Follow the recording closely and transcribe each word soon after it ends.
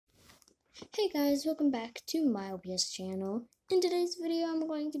Hey guys, welcome back to my OPS channel. In today's video, I'm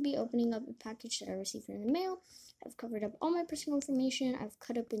going to be opening up a package that I received in the mail. I've covered up all my personal information, I've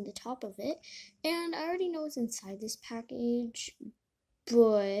cut up in the top of it, and I already know what's inside this package,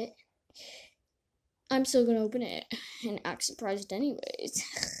 but I'm still gonna open it and act surprised anyways.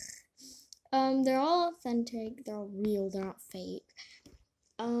 They're all authentic, they're all real, they're not fake.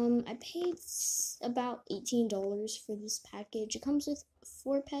 I paid about $18 for this package. It comes with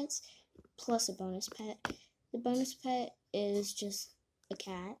 4 pets plus a bonus pet. The bonus pet is just a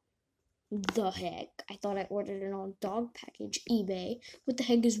cat. The heck? I thought I ordered an all dog package, eBay. What the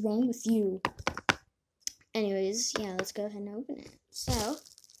heck is wrong with you? Anyways, yeah, let's go ahead and open it. So,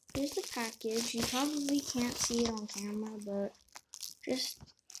 here's the package. You probably can't see it on camera, but just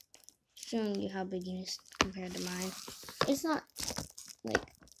showing you how big it is compared to mine. It's not like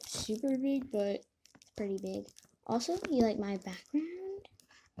super big, but it's pretty big. Also, you like my background?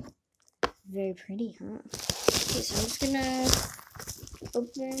 Very pretty, huh? Okay, so I'm just gonna I'm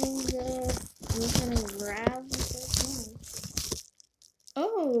just gonna grab the first one.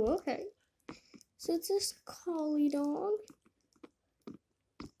 Oh, okay. So it's this collie dog.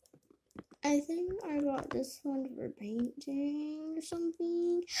 I think I got this one for painting or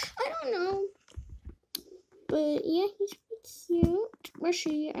something. I don't know. But yeah, he's pretty cute. Or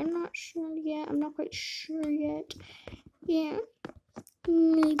she, I'm not sure yet. I'm not quite sure yet. Yeah.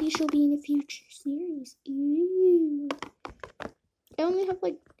 Maybe she'll be in a future series. Ooh. I only have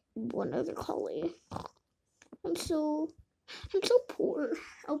like one other collie. I'm so poor.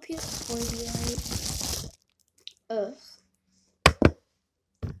 LPS poor, right? Ugh.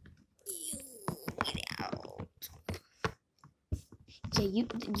 Get out. Yeah, you.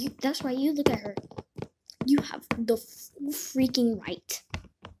 That's right. You look at her. You have the freaking right.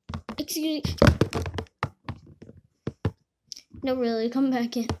 Excuse me. No, really, come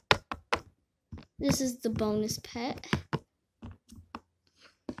back in. This is the bonus pet.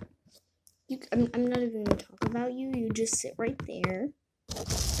 I'm not even gonna talk about you. You just sit right there.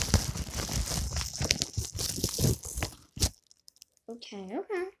 Okay.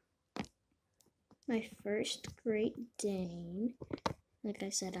 My first Great Dane. Like I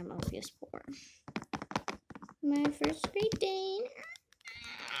said, I'm obvious poor. My first Great Dane.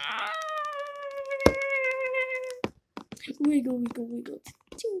 Wiggle. I don't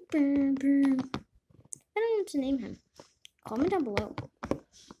know what to name him. Comment down below.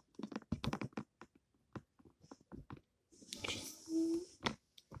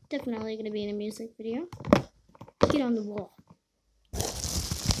 Definitely gonna be in a music video. Get on the wall.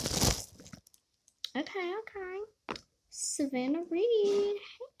 Okay. Savannah Reed.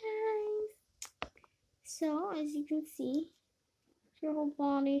 Hey guys. So as you can see, her whole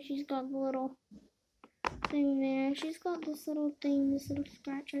body, she's got the little thing there. She's got this little thing, this little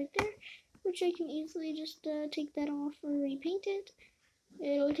scratch right there, which I can easily just take that off or repaint it.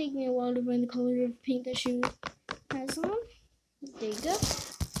 It'll take me a while to find the color of paint that she has on. There you go.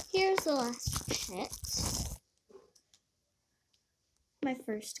 Here's the last pet. My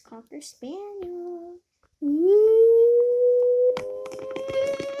first Cocker Spaniel. Ooh.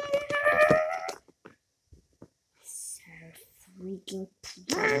 So freaking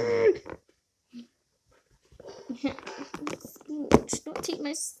pretty. Just don't take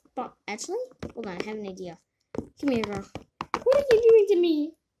my spot. Actually, hold on, I have an idea. Come here, girl. What are you doing to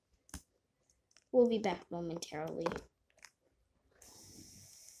me? We'll be back momentarily.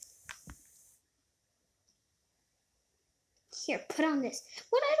 Here, put on this.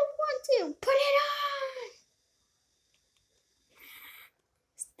 What? I don't want to. Put it on.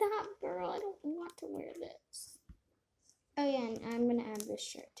 Stop, girl. I don't want to wear this. Oh yeah, and I'm gonna add this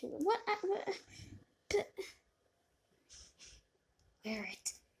shirt too. What? Wear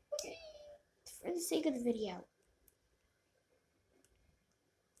it. For the sake of the video.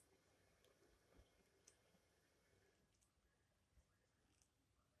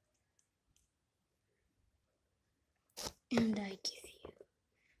 And I give you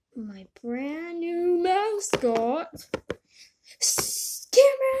my brand new mascot,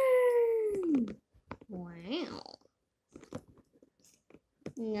 Cameron! Wow.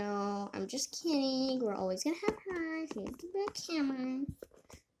 No, I'm just kidding. We're always gonna have her. She's the best Cameron.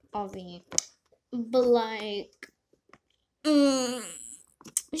 Obviously. But like,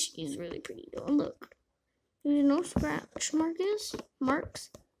 she's really pretty though. Look. There's no scratch marks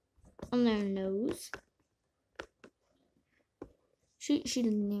on their nose. She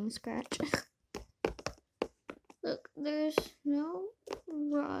didn't even scratch. Look, there's no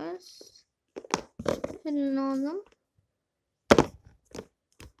rust hidden on them.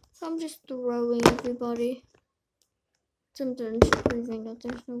 So I'm just throwing everybody. Sometimes proving that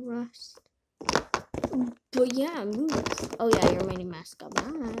there's no rust. But yeah, move. Oh yeah, you're my mascot.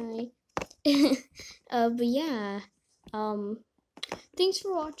 Bye. But yeah, thanks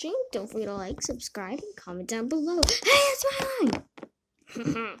for watching. Don't forget to like, subscribe, and comment down below. Hey, it's my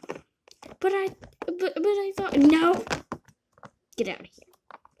line. but I thought no. Get out of here.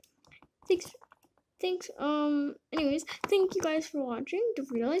 Thanks. Anyways, thank you guys for watching. Don't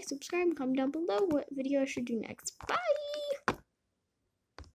forget to like, subscribe, and comment down below what video I should do next. Bye.